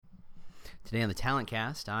Today on the Talent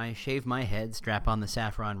Cast, I shave my head, strap on the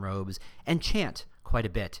saffron robes, and chant quite a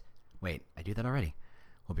bit. Wait, I do that already.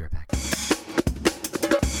 We'll be right back.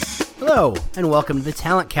 Hello, and welcome to the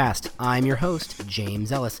Talent Cast. I'm your host,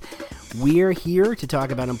 James Ellis. We're here to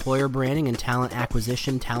talk about employer branding and talent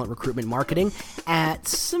acquisition, talent recruitment marketing at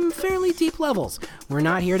some fairly deep levels. We're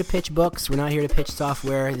not here to pitch books. We're not here to pitch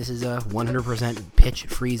software. This is a 100%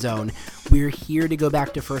 pitch-free zone. We're here to go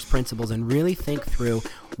back to first principles and really think through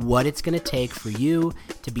what it's going to take for you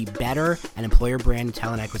to be better at employer brand and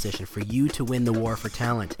talent acquisition, for you to win the war for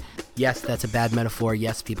talent. Yes, that's a bad metaphor.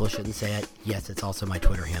 Yes, people shouldn't say it. Yes, it's also my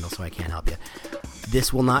Twitter handle, so I can't help you.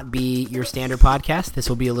 This will not be your standard podcast. This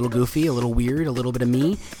will be a little goofy, a little weird, a little bit of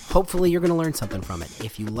me. Hopefully, you're going to learn something from it.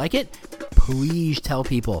 If you like it, please tell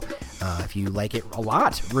people. If you like it a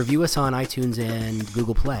lot, review us on iTunes and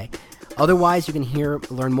Google Play. Otherwise, you can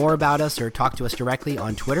learn more about us or talk to us directly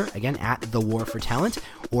on Twitter, again, at The War for Talent,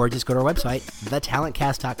 or just go to our website,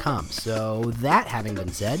 thetalentcast.com. So that having been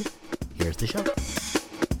said, here's the show.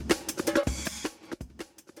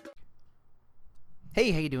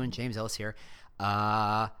 Hey, how you doing? James Ellis here.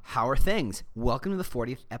 How are things? Welcome to the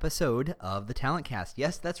 40th episode of the Talent Cast.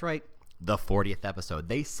 Yes, that's right, the 40th episode.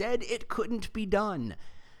 They said it couldn't be done.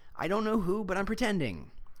 I don't know who, but I'm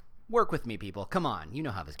pretending. Work with me, people. Come on. You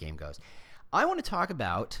know how this game goes. I want to talk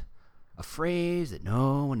about a phrase that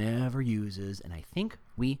no one ever uses, and I think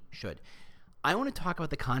we should. I want to talk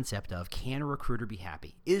about the concept of, can a recruiter be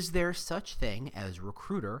happy? Is there such thing as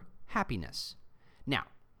recruiter happiness? Now,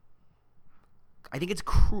 I think it's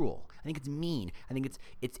cruel. I think it's mean. I think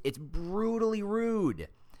it's brutally rude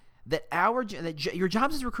that your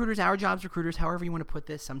jobs as recruiters, our jobs as recruiters, however you want to put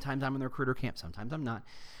this. Sometimes I'm in the recruiter camp. Sometimes I'm not.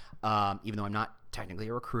 Even though I'm not technically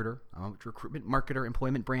a recruiter, I'm a recruitment marketer,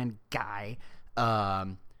 employment brand guy.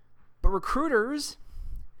 But recruiters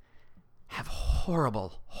have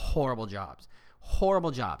horrible, horrible jobs.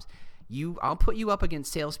 Horrible jobs. I'll put you up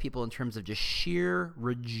against salespeople in terms of just sheer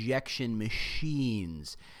rejection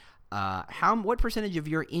machines. What percentage of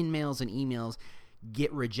your in-mails and emails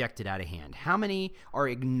get rejected out of hand? How many are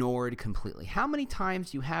ignored completely? How many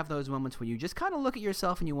times do you have those moments when you just kind of look at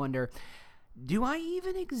yourself and you wonder, do I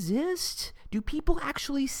even exist? Do people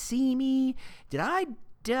actually see me? Did I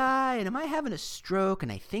die? And am I having a stroke?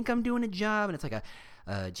 And I think I'm doing a job, and it's like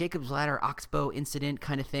a Jacob's Ladder Oxbow incident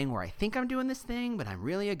kind of thing where I think I'm doing this thing, but I'm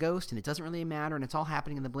really a ghost, and it doesn't really matter, and it's all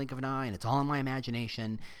happening in the blink of an eye, and it's all in my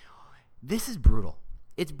imagination. This is brutal.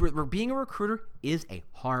 Being a recruiter is a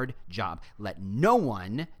hard job. Let no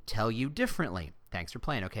one tell you differently. Thanks for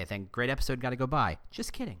playing. Okay, great episode, got to go by.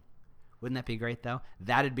 Just kidding. Wouldn't that be great, though?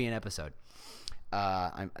 That'd be an episode.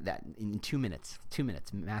 That in 2 minutes. 2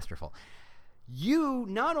 minutes, masterful. You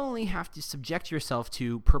not only have to subject yourself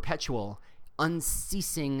to perpetual,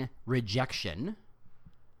 unceasing rejection,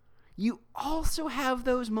 you also have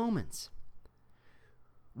those moments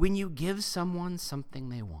when you give someone something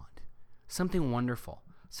they want, something wonderful,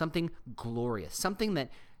 something glorious, something that,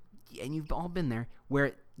 and you've all been there,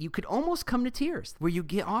 where you could almost come to tears, where you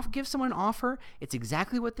give someone an offer, it's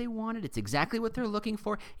exactly what they wanted, it's exactly what they're looking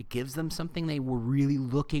for, it gives them something they were really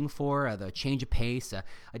looking for, a change of pace,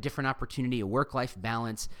 a different opportunity, a work-life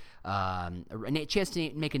balance, a chance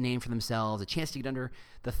to make a name for themselves, a chance to get under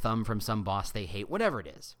the thumb from some boss they hate, whatever it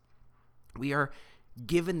is. We are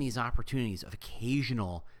given these opportunities of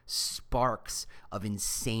occasional sparks of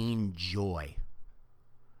insane joy,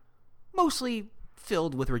 mostly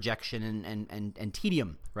filled with rejection and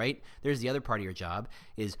tedium, right? There's the other part of your job,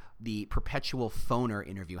 is the perpetual phoner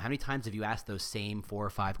interview. How many times have you asked those same 4 or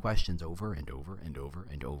 5 questions over and over and over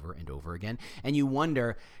and over and over again? And you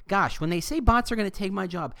wonder, gosh, when they say bots are going to take my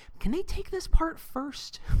job, can they take this part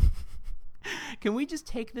first? Can we just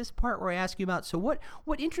take this part where I ask you about, so what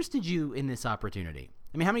interested you in this opportunity?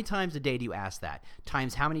 I mean, how many times a day do you ask that?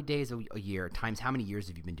 Times how many days a year? Times how many years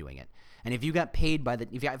have you been doing it? And if you got paid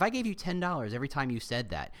if I gave you $10 every time you said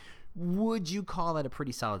that, would you call that a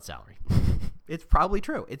pretty solid salary? It's probably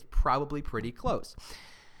true. It's probably pretty close.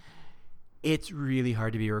 It's really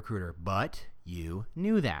hard to be a recruiter, but you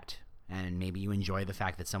knew that. And maybe you enjoy the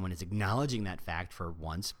fact that someone is acknowledging that fact for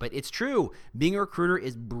once, but it's true. Being a recruiter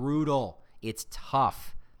is brutal. It's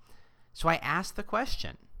tough. So I asked the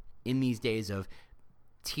question in these days of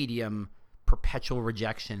tedium, perpetual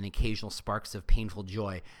rejection, and occasional sparks of painful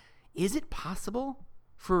joy, is it possible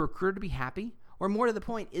for a recruiter to be happy? Or more to the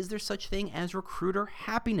point, is there such thing as recruiter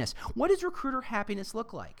happiness? What does recruiter happiness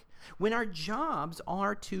look like? When our jobs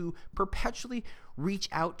are to perpetually reach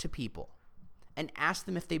out to people and ask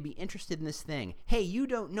them if they'd be interested in this thing. Hey, you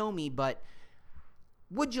don't know me, but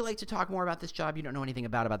would you like to talk more about this job you don't know anything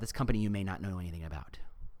about this company you may not know anything about?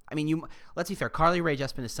 I mean, let's be fair. Carly Rae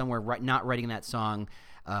Jepsen is somewhere not writing that song.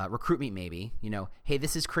 Recruit me, maybe. Hey,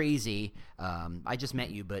 this is crazy. I just met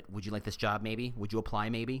you, but would you like this job? Maybe. Would you apply?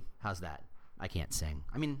 Maybe. How's that? I can't sing.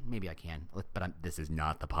 I mean, maybe I can, but this is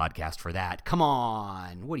not the podcast for that. Come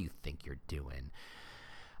on. What do you think you're doing?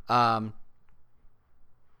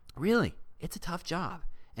 Really, it's a tough job.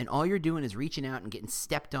 And all you're doing is reaching out and getting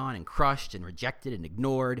stepped on and crushed and rejected and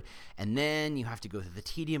ignored. And then you have to go through the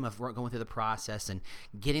tedium of going through the process and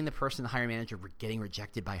getting the person, the hiring manager, getting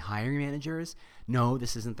rejected by hiring managers. No,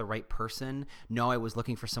 this isn't the right person. No, I was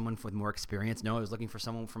looking for someone with more experience. No, I was looking for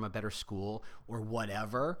someone from a better school or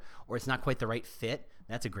whatever. Or it's not quite the right fit.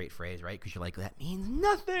 That's a great phrase, right? Because you're like, that means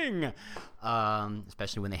nothing.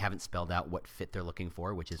 Especially when they haven't spelled out what fit they're looking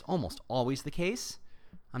for, which is almost always the case.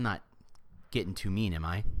 I'm not getting too mean, am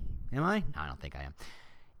I? No, I don't think I am.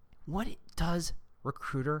 What does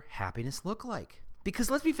recruiter happiness look like?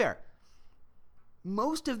 Because let's be fair,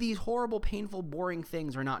 most of these horrible, painful, boring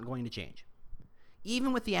things are not going to change.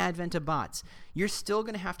 Even with the advent of bots, you're still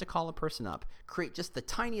going to have to call a person up, create just the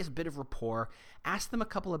tiniest bit of rapport, ask them a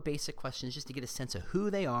couple of basic questions just to get a sense of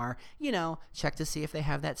who they are, check to see if they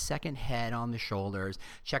have that second head on the shoulders,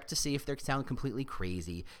 check to see if they sound completely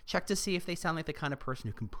crazy, check to see if they sound like the kind of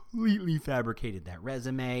person who completely fabricated that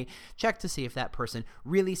resume, check to see if that person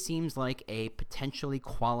really seems like a potentially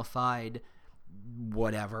qualified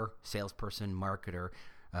whatever, salesperson, marketer,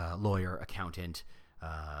 lawyer, accountant,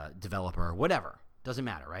 developer, whatever. Doesn't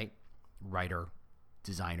matter, right? Writer,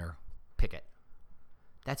 designer, pick it.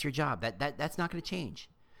 That's your job. That's not going to change.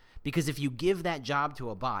 Because if you give that job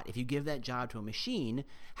to a bot, if you give that job to a machine,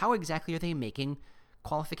 how exactly are they making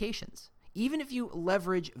qualifications? Even if you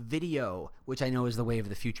leverage video, which I know is the way of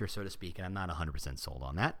the future, so to speak, and I'm not 100% sold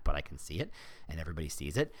on that, but I can see it, and everybody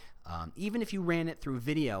sees it. Even if you ran it through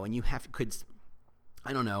video and you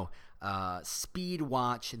speed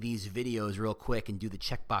watch these videos real quick and do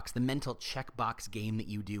the mental checkbox game that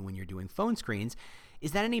you do when you're doing phone screens.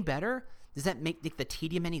 Is that any better? Does that make the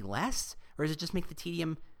tedium any less? Or does it just make the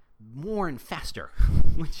tedium more and faster?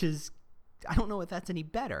 Which is, I don't know if that's any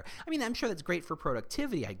better. I mean, I'm sure that's great for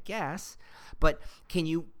productivity, I guess. But can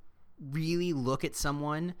you really look at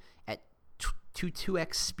someone at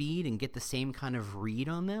 2x speed and get the same kind of read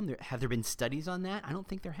on them? Have there been studies on that? I don't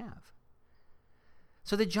think there have.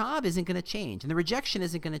 So the job isn't going to change, and the rejection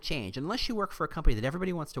isn't going to change unless you work for a company that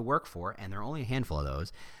everybody wants to work for, and there are only a handful of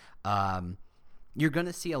those. You're going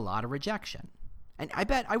to see a lot of rejection. And I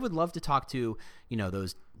bet I would love to talk to,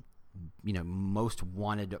 those, most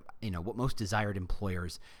wanted, what most desired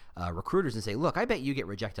employers, recruiters, and say, look, I bet you get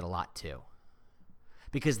rejected a lot too.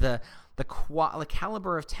 Because the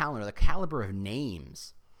caliber of talent or the caliber of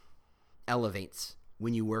names elevates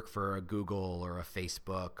when you work for a Google or a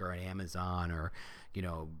Facebook or an Amazon or,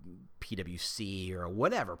 PwC or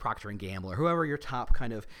whatever, Procter & Gamble or whoever your top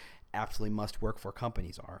kind of absolutely must work for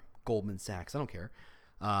companies are, Goldman Sachs, I don't care.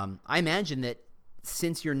 I imagine that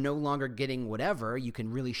since you're no longer getting whatever, you can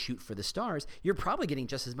really shoot for the stars, you're probably getting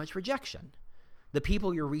just as much rejection. The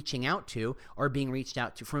people you're reaching out to are being reached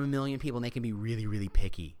out to from a million people, and they can be really, really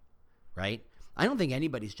picky, right? I don't think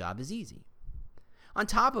anybody's job is easy. On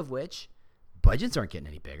top of which, budgets aren't getting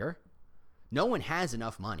any bigger. No one has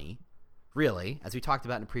enough money, really. As we talked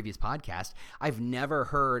about in a previous podcast, I've never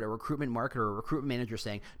heard a recruitment marketer or a recruitment manager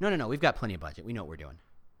saying, no, we've got plenty of budget. We know what we're doing.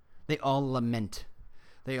 They all lament.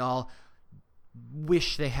 They all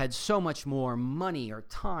wish they had so much more money or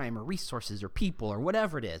time or resources or people or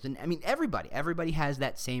whatever it is. And I mean, everybody has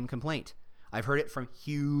that same complaint. I've heard it from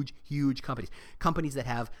huge, huge companies that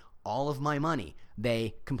have all of my money.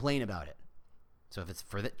 They complain about it. So if it's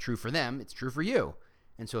true for them, it's true for you.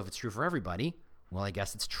 And so if it's true for everybody, well, I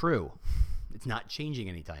guess it's true. It's not changing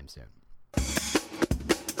anytime soon.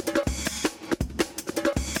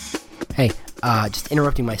 Hey, just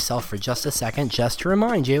interrupting myself for just a second, just to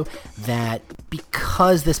remind you that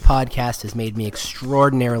because this podcast has made me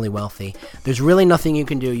extraordinarily wealthy, there's really nothing you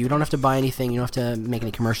can do. You don't have to buy anything. You don't have to make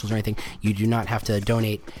any commercials or anything. You do not have to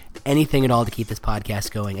donate anything at all to keep this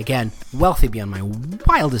podcast going. Again, wealthy beyond my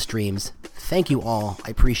wildest dreams. Thank you all. I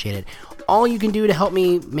appreciate it. All you can do to help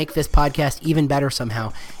me make this podcast even better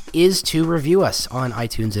somehow is to review us on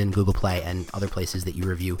iTunes and Google Play and other places that you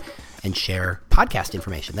review and share podcast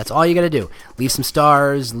information. That's all you got to do. Leave some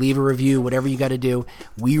stars, leave a review, whatever you got to do.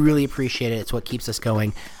 We really appreciate it. It's what keeps us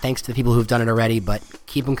going. Thanks to the people who've done it already, but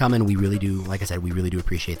keep them coming. We really do, like I said, we really do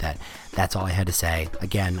appreciate that. That's all I had to say.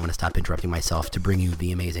 Again, I want to stop interrupting myself to bring you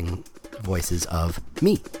the amazing voices of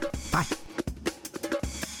me. Bye.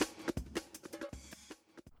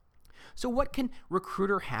 So what can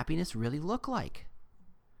recruiter happiness really look like?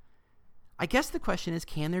 I guess the question is,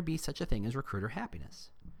 can there be such a thing as recruiter happiness?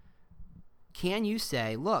 Can you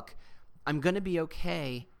say, look, I'm going to be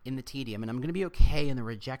okay in the tedium, and I'm going to be okay in the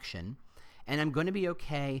rejection, and I'm going to be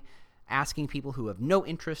okay asking people who have no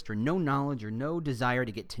interest or no knowledge or no desire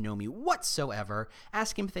to get to know me whatsoever,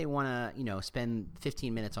 ask them if they want to, spend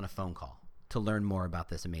 15 minutes on a phone call to learn more about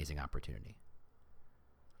this amazing opportunity.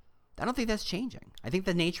 I don't think that's changing. I think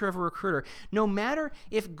the nature of a recruiter, no matter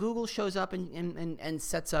if Google shows up and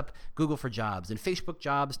sets up Google for Jobs, and Facebook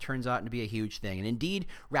Jobs turns out to be a huge thing, and Indeed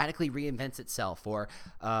radically reinvents itself, or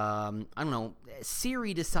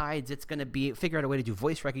Siri decides it's going to figure out a way to do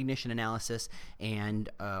voice recognition analysis and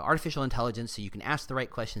artificial intelligence so you can ask the right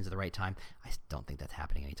questions at the right time. I don't think that's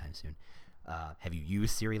happening anytime soon. Have you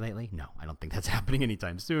used Siri lately? No, I don't think that's happening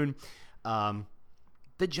anytime soon.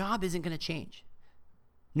 The job isn't going to change.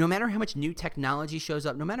 No matter how much new technology shows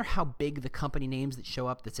up, no matter how big the company names that show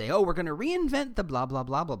up that say, oh, we're going to reinvent the blah, blah,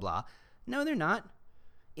 blah, blah, blah. No, they're not.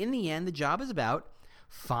 In the end, the job is about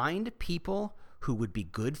find people who would be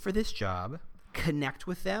good for this job, connect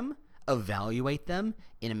with them, evaluate them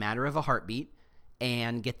in a matter of a heartbeat,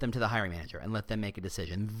 and get them to the hiring manager and let them make a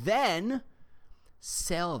decision. Then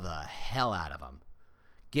sell the hell out of them.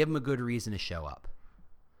 Give them a good reason to show up.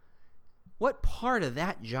 What part of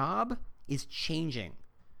that job is changing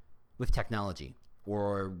with technology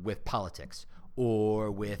or with politics or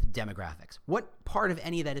with demographics? What part of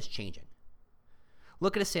any of that is changing?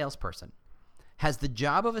 Look at a salesperson. Has the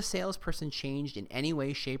job of a salesperson changed in any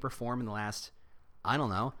way, shape, or form in the last,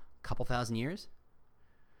 couple thousand years?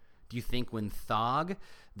 Do you think when Thog,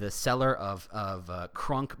 the seller of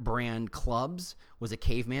Crunk brand clubs, was a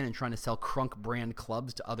caveman and trying to sell Crunk brand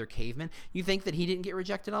clubs to other cavemen, you think that he didn't get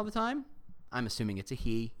rejected all the time? I'm assuming it's a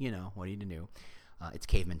he, what do you do? It's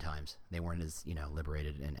caveman times. They weren't as,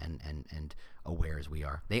 liberated and aware as we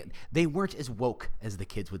are. They weren't as woke as the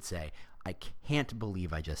kids would say. I can't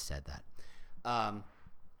believe I just said that.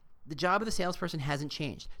 The job of the salesperson hasn't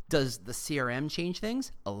changed. Does the CRM change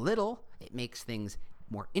things? A little. It makes things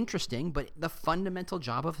more interesting, but the fundamental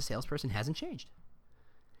job of a salesperson hasn't changed.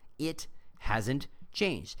 It hasn't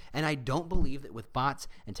changed. And I don't believe that with bots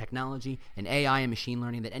and technology and AI and machine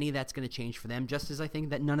learning that any of that's going to change for them, just as I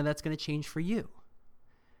think that none of that's going to change for you.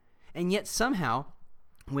 And yet somehow,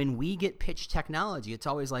 when we get pitched technology, it's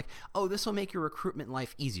always like, oh, this will make your recruitment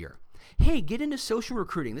life easier. Hey, get into social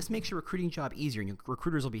recruiting. This makes your recruiting job easier and your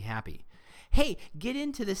recruiters will be happy. Hey, get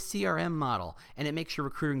into this CRM model and it makes your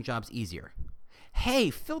recruiting jobs easier. Hey,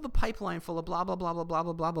 fill the pipeline full of blah, blah, blah, blah, blah,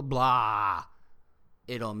 blah, blah, blah, blah.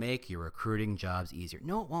 It'll make your recruiting jobs easier.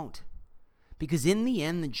 No, it won't. Because in the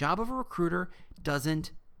end, the job of a recruiter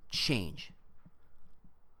doesn't change.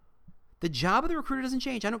 The job of the recruiter doesn't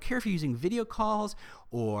change. I don't care if you're using video calls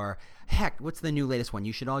or, heck, what's the new latest one?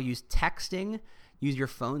 You should all use texting. Use your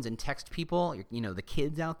phones and text people, the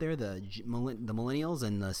kids out there, the millennials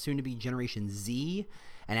and the soon-to-be Generation Z,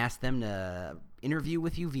 and ask them to interview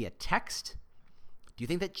with you via text. Do you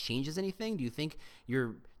think that changes anything? Do you think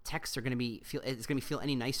your texts are going to feel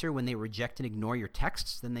any nicer when they reject and ignore your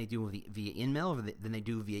texts than they do via email, or than they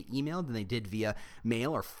do via email, than they did via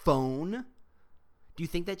mail or phone? Do you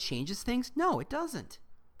think that changes things? No, it doesn't.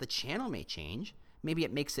 The channel may change. Maybe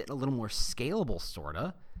it makes it a little more scalable,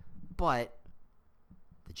 sorta, but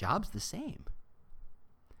the job's the same.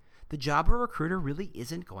 The job of a recruiter really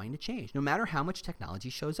isn't going to change, no matter how much technology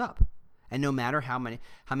shows up. And no matter how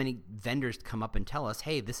many vendors come up and tell us,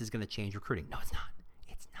 hey, this is going to change recruiting. No, it's not.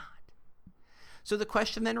 It's not. So the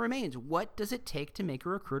question then remains, what does it take to make a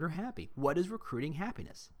recruiter happy? What is recruiting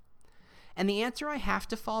happiness? And the answer I have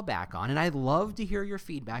to fall back on, and I'd love to hear your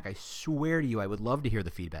feedback. I swear to you, I would love to hear the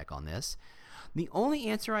feedback on this. The only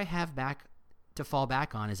answer I have to fall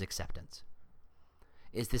back on is acceptance.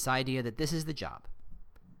 Is this idea that this is the job.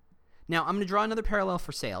 Now, I'm going to draw another parallel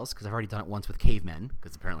for sales, because I've already done it once with cavemen,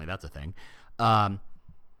 because apparently that's a thing.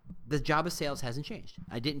 The job of sales hasn't changed.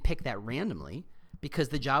 I didn't pick that randomly, because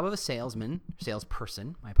the job of a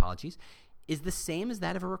salesperson, my apologies, is the same as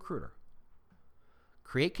that of a recruiter.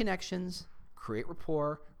 Create connections, create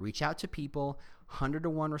rapport, reach out to people,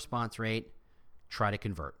 100-to-1 response rate, try to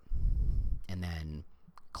convert, and then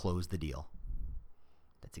close the deal.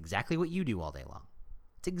 That's exactly what you do all day long.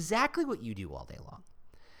 It's exactly what you do all day long.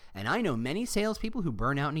 And I know many salespeople who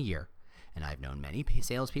burn out in a year, and I've known many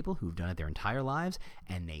salespeople who've done it their entire lives,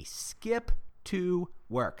 and they skip to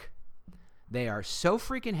work. They are so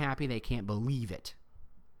freaking happy they can't believe it.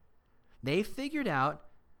 They've figured out,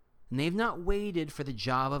 and they've not waited for the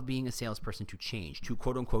job of being a salesperson to change, to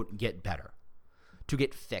quote-unquote get better, to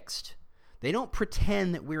get fixed. They don't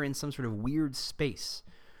pretend that we're in some sort of weird space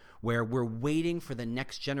where we're waiting for the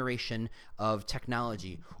next generation of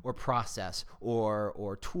technology or process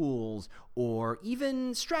or tools or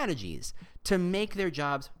even strategies to make their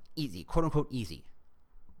jobs easy, quote unquote easy.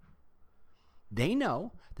 They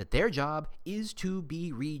know that their job is to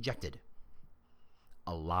be rejected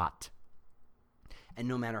a lot. And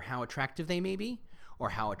no matter how attractive they may be, or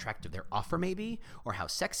how attractive their offer may be, or how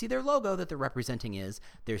sexy their logo that they're representing is,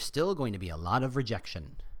 there's still going to be a lot of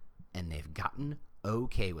rejection. And they've gotten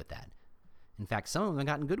okay with that. In fact, some of them have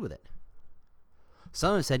gotten good with it.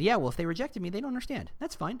 Some of them said, yeah, well, if they rejected me, they don't understand.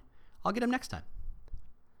 That's fine. I'll get them next time.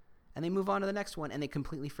 And they move on to the next one, and they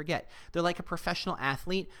completely forget. They're like a professional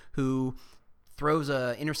athlete who throws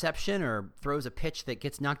an interception or throws a pitch that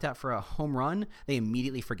gets knocked out for a home run. They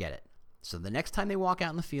immediately forget it. So the next time they walk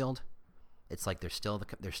out in the field, it's like they're still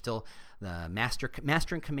the master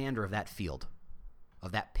and commander of that field,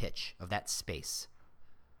 of that pitch, of that space.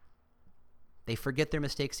 They forget their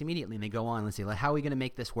mistakes immediately, and they go on and say, how are we going to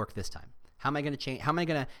make this work this time? How am I going to change? How am I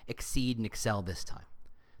going to exceed and excel this time?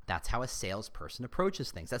 That's how a salesperson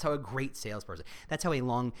approaches things. That's how a great salesperson, that's how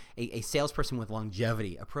a salesperson with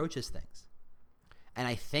longevity approaches things. And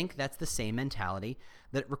I think that's the same mentality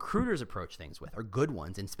that recruiters approach things with, or good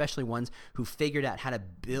ones, and especially ones who figured out how to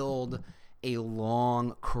build a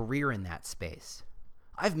long career in that space.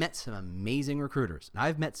 I've met some amazing recruiters, and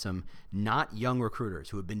I've met some not young recruiters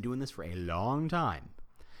who have been doing this for a long time.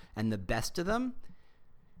 And the best of them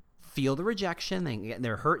feel the rejection.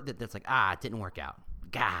 They're hurt that it's like, it didn't work out.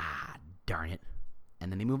 God darn it. And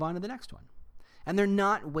then they move on to the next one. And they're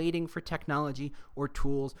not waiting for technology or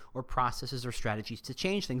tools or processes or strategies to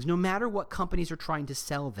change things, no matter what companies are trying to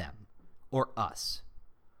sell them or us.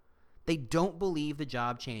 They don't believe the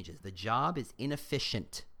job changes. The job is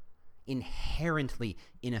inefficient, inherently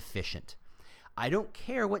inefficient. I don't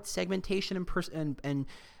care what segmentation and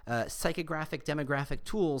psychographic demographic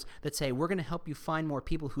tools that say we're going to help you find more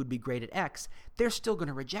people who'd be great at X, they're still going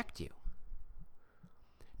to reject you.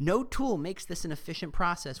 No tool makes this an efficient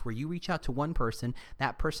process where you reach out to one person,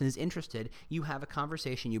 that person is interested, you have a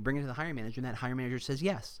conversation, you bring it to the hiring manager, and that hiring manager says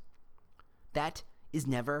yes. That is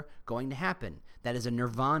never going to happen. That is a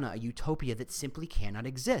nirvana, a utopia that simply cannot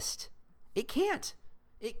exist. It can't.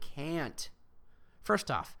 It can't. First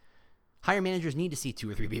off, hiring managers need to see 2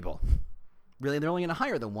 or 3 people. Really, they're only going to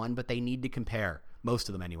hire the one, but they need to compare. Most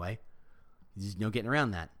of them anyway. There's no getting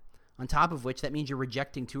around that. On top of which, that means you're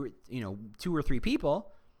rejecting 2 or 3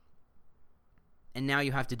 people. And now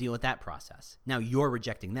you have to deal with that process. Now you're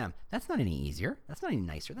rejecting them. That's not any easier. That's not any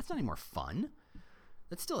nicer. That's not any more fun.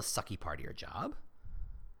 That's still a sucky part of your job.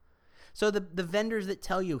 So the vendors that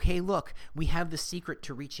tell you, hey, look, we have the secret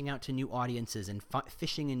to reaching out to new audiences and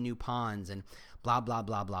fishing in new ponds and blah, blah,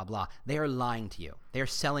 blah, blah, blah. They are lying to you. They are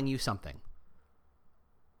selling you something.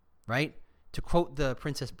 Right? To quote the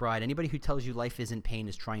Princess Bride, anybody who tells you life isn't pain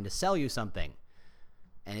is trying to sell you something.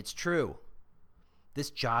 And it's true. This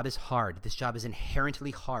job is hard. This job is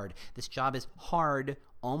inherently hard. This job is hard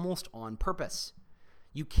almost on purpose.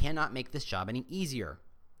 You cannot make this job any easier.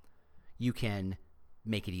 You can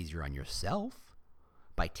make it easier on yourself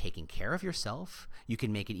by taking care of yourself. You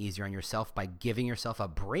can make it easier on yourself by giving yourself a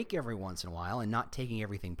break every once in a while and not taking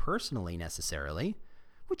everything personally necessarily,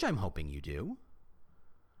 which I'm hoping you do.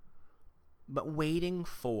 But waiting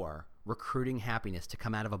for recruiting happiness to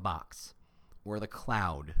come out of a box or the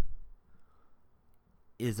cloud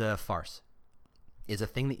is a farce, is a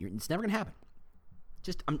thing that it's never going to happen.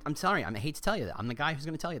 I'm sorry. I hate to tell you that. I'm the guy who's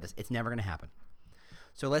going to tell you this. It's never going to happen.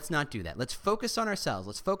 So let's not do that. Let's focus on ourselves.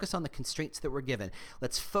 Let's focus on the constraints that we're given.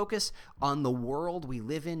 Let's focus on the world we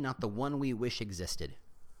live in, not the one we wish existed.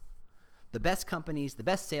 The best companies, the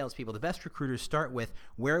best salespeople, the best recruiters start with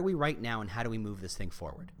where are we right now and how do we move this thing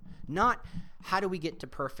forward? Not how do we get to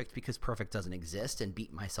perfect because perfect doesn't exist and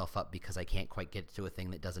beat myself up because I can't quite get to a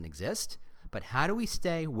thing that doesn't exist. But how do we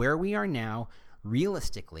stay where we are now,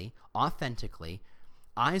 realistically, authentically,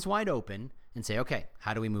 eyes wide open, and say, okay,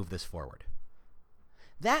 how do we move this forward?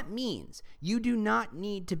 That means you do not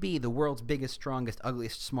need to be the world's biggest, strongest,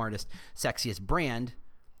 ugliest, smartest, sexiest brand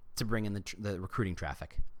to bring in the recruiting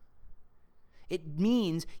traffic. It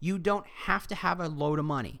means you don't have to have a load of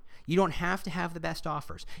money. You don't have to have the best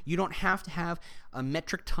offers. You don't have to have a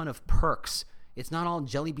metric ton of perks. It's not all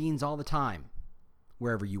jelly beans all the time,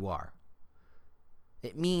 wherever you are.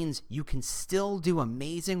 It means you can still do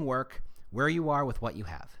amazing work where you are with what you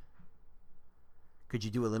have. Could you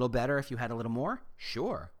do a little better if you had a little more?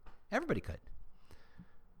 Sure. Everybody could.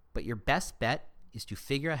 But your best bet is to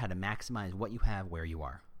figure out how to maximize what you have where you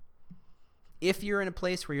are. If you're in a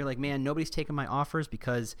place where you're like, man, nobody's taking my offers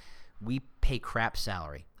because we pay crap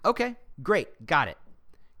salary. Okay, great. Got it.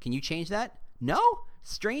 Can you change that? No?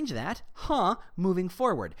 Strange that. Moving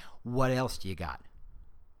forward. What else do you got?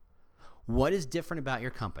 What is different about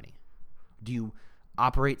your company? Do you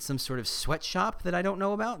operate some sort of sweatshop that I don't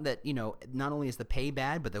know about, that, not only is the pay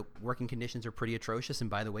bad, but the working conditions are pretty atrocious, and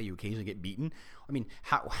by the way, you occasionally get beaten? I mean,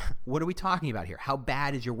 what are we talking about here? How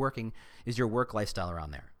bad is your work lifestyle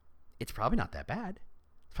around there? It's probably not that bad.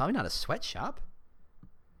 It's probably not a sweatshop.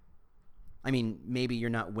 I mean, maybe you're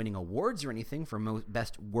not winning awards or anything for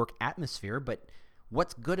best work atmosphere, but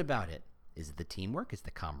what's good about it? Is it the teamwork? Is it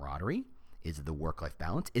the camaraderie? Is it the work-life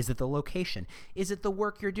balance? Is it the location? Is it the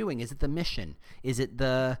work you're doing? Is it the mission? Is it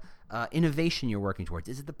the innovation you're working towards?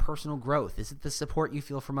 Is it the personal growth? Is it the support you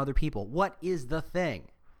feel from other people? What is the thing?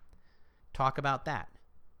 Talk about that.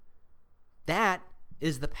 That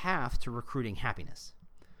is the path to recruiting happiness.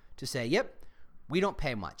 To say, yep, we don't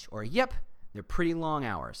pay much, or yep, they're pretty long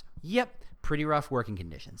hours. Yep, pretty rough working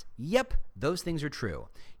conditions. Yep, those things are true.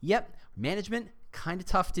 Yep, management, kind of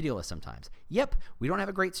tough to deal with sometimes. Yep, we don't have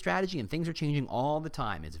a great strategy and things are changing all the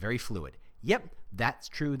time. It's very fluid. Yep, that's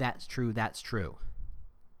true, that's true, that's true.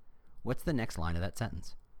 What's the next line of that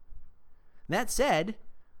sentence? That said,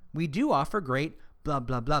 we do offer great blah,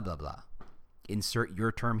 blah, blah, blah, blah. Insert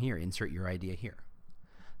your term here. Insert your idea here.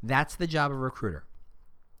 That's the job of a recruiter.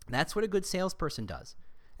 That's what a good salesperson does.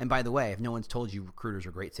 And by the way, if no one's told you recruiters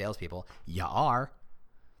are great salespeople, you are.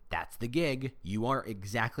 That's the gig. You are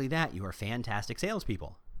exactly that. You are fantastic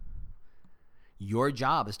salespeople. Your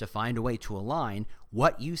job is to find a way to align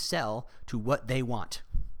what you sell to what they want.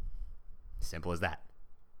 Simple as that.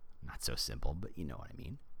 Not so simple, but you know what I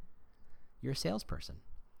mean. You're a salesperson.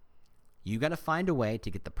 You got to find a way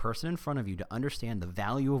to get the person in front of you to understand the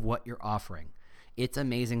value of what you're offering. It's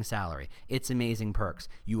amazing salary. It's amazing perks.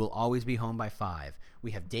 You will always be home by 5.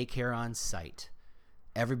 We have daycare on site.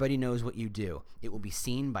 Everybody knows what you do. It will be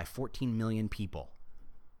seen by 14 million people,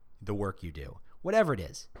 the work you do. Whatever it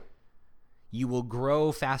is. You will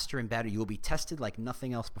grow faster and better. You will be tested like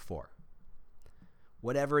nothing else before.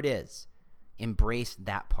 Whatever it is, embrace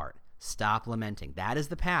that part. Stop lamenting. That is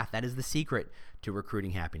the path. That is the secret to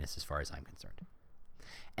recruiting happiness as far as I'm concerned.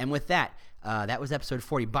 And with that, that was episode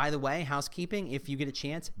 40. By the way, housekeeping, if you get a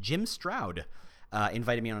chance, Jim Stroud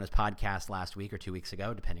invited me on his podcast last week or 2 weeks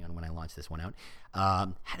ago, depending on when I launched this one out.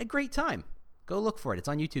 Had a great time. Go look for it. It's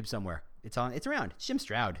on YouTube somewhere. It's around. It's Jim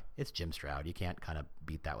Stroud. It's Jim Stroud. You can't kind of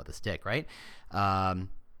beat that with a stick, right?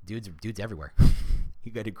 Dude's everywhere. He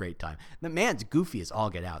got a great time. The man's goofy as all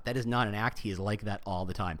get out. That is not an act. He is like that all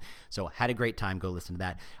the time. So had a great time. Go listen to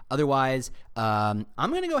that. Otherwise, I'm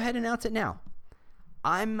going to go ahead and announce it now.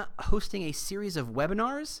 I'm hosting a series of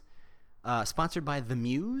webinars sponsored by The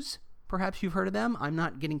Muse. Perhaps you've heard of them. I'm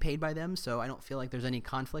not getting paid by them, so I don't feel like there's any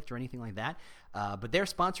conflict or anything like that. But they're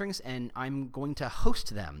sponsoring us, and I'm going to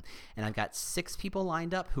host them. And I've got 6 people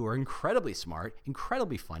lined up who are incredibly smart,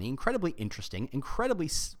 incredibly funny, incredibly interesting, incredibly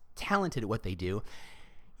talented at what they do.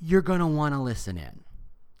 You're going to want to listen in.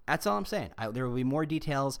 That's all I'm saying. There will be more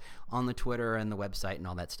details on the Twitter and the website and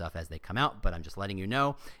all that stuff as they come out, but I'm just letting you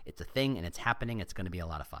know it's a thing and it's happening. It's going to be a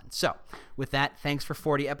lot of fun. So with that, thanks for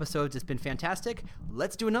 40 episodes. It's been fantastic.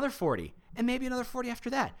 Let's do another 40 and maybe another 40 after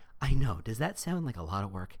that. I know. Does that sound like a lot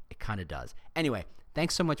of work? It kind of does. Anyway,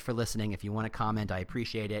 thanks so much for listening. If you want to comment, I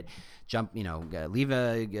appreciate it. Leave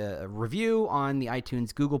a review on the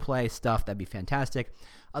iTunes, Google Play stuff. That'd be fantastic.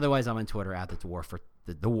 Otherwise, I'm on Twitter at the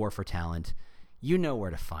War for Talent. You know where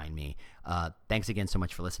to find me. Thanks again so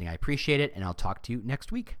much for listening. I appreciate it, and I'll talk to you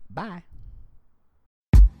next week. Bye.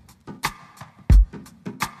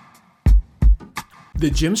 The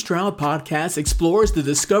Jim Stroud Podcast explores the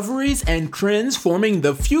discoveries and trends forming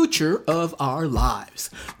the future of our lives.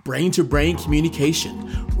 Brain-to-brain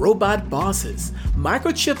communication, robot bosses,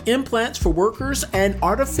 microchip implants for workers, and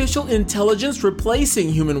artificial intelligence replacing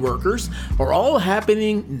human workers are all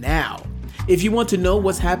happening now. If you want to know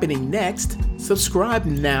what's happening next, subscribe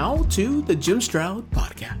now to the Jim Stroud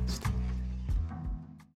Podcast.